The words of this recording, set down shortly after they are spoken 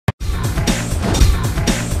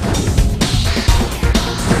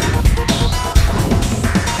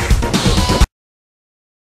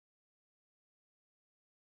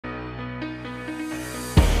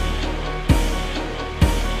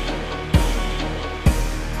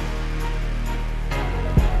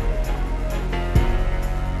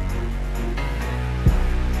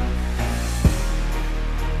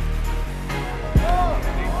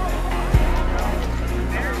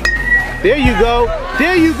There you go.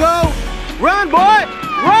 There you go. Run, boy.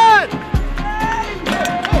 Run.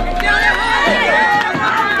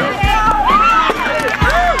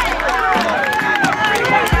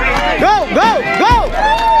 Go, go, go.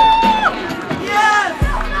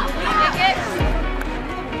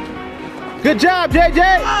 Good job, JJ.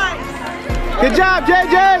 Good job,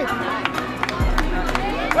 JJ.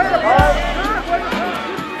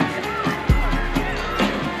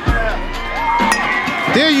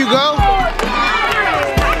 There you go.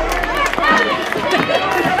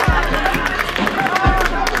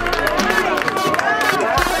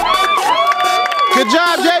 Good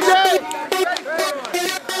job, JJ.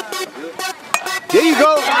 There you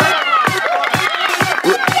go.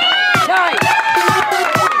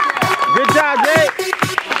 Good job, Jay.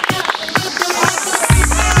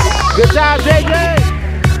 Good job, JJ.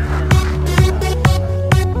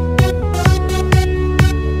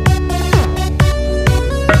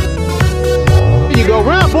 There you go.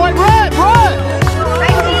 Run, boy. Run, run.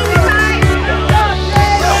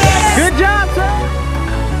 Good job, sir.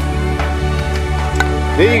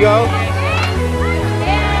 There you go.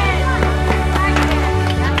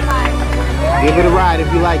 Give it a ride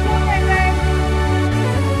if you like it.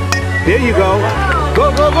 There you go.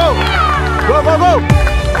 Go, go, go. Go, go, go.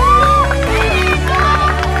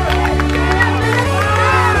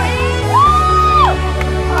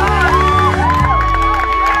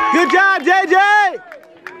 Good job, JJ.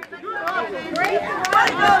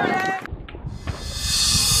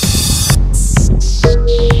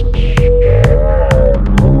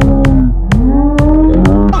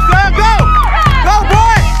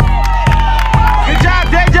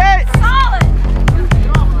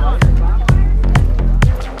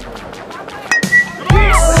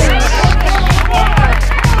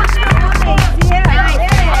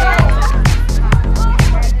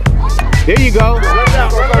 There you go.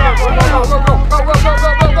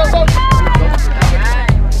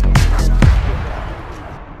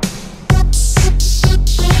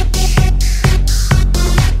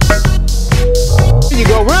 There you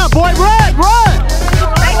go. Run, boy. Run, run.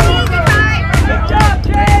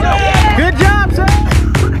 Good job, sir.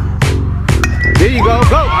 There you go.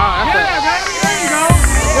 Go. There you go.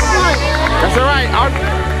 That's all right.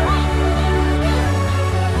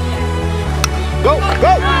 Go,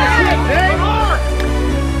 go.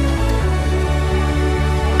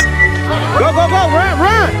 Go, go, go, run,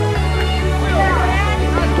 run.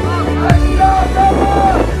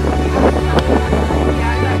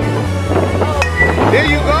 There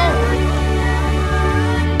you go.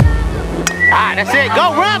 Ah, that's it.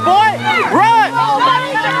 Go, run, boy. Run.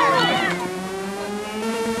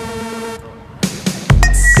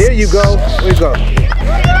 There you go. There you go.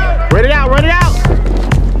 Run it out, run it out.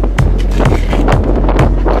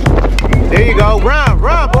 There you go. Run,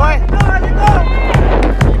 run, boy.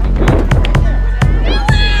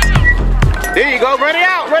 There you go. Run it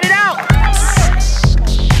out. Run it out.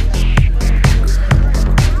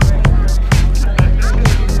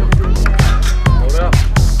 Hold up.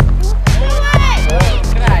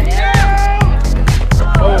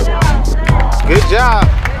 Good job.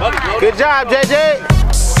 Good job, JJ.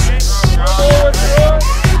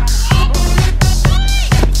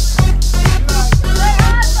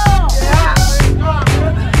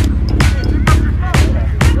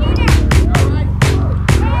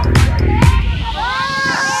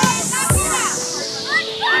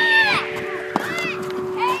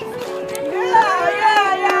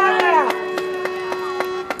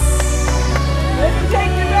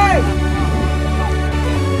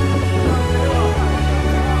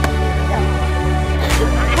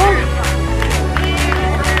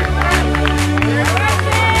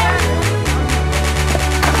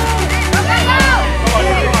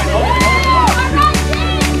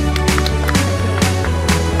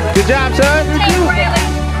 Good job, son.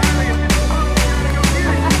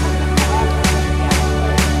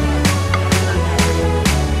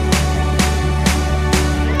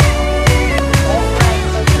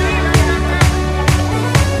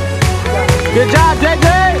 Good job, JJ.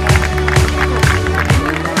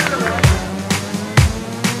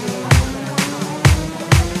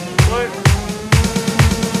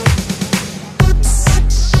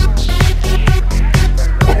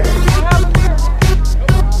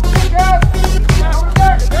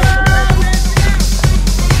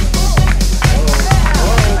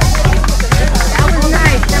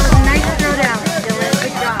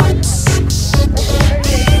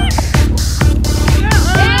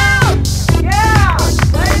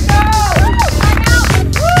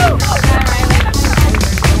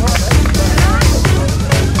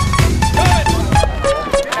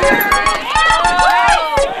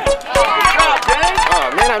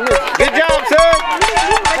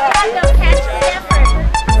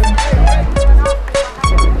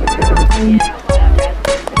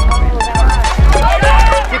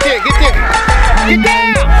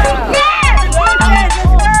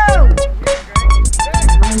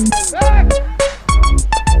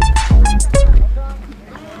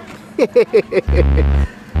 All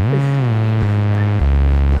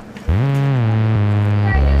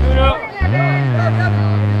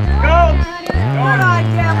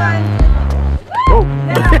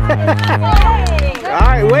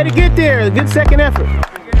right, way to get there. Good second effort.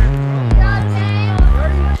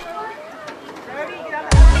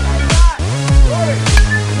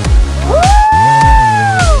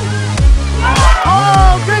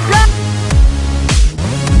 Oh, good job.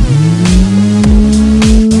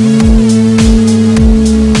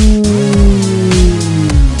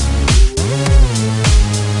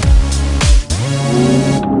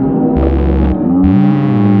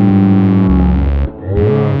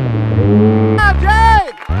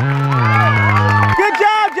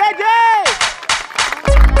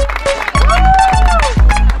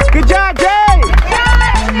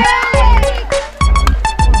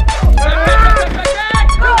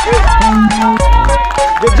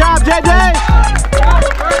 Good job, JJ!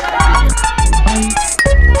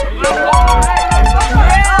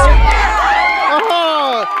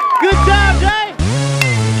 Oh, good job, Jay!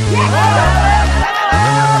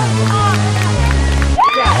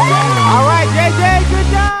 All right, JJ, good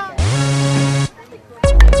job!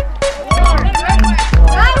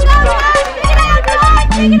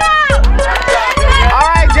 All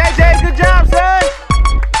right, JJ, good job, son!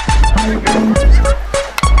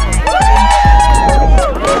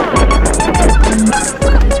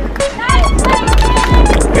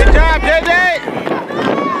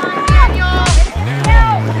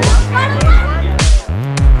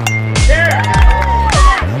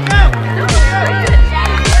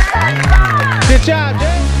 Good job,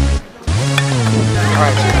 Jay. All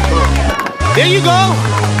right, there you go.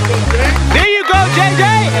 There you go, JJ.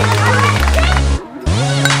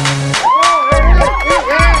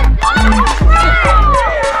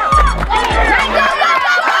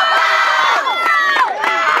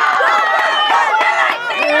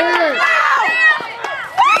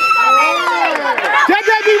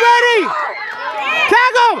 JJ, be ready.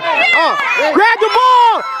 Tag him. Oh, grab the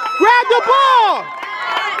ball. Grab the ball.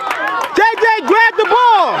 JJ, grab the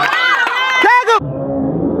ball! Tag him!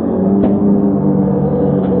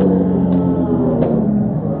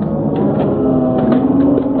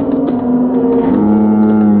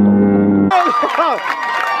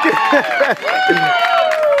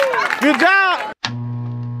 Good job!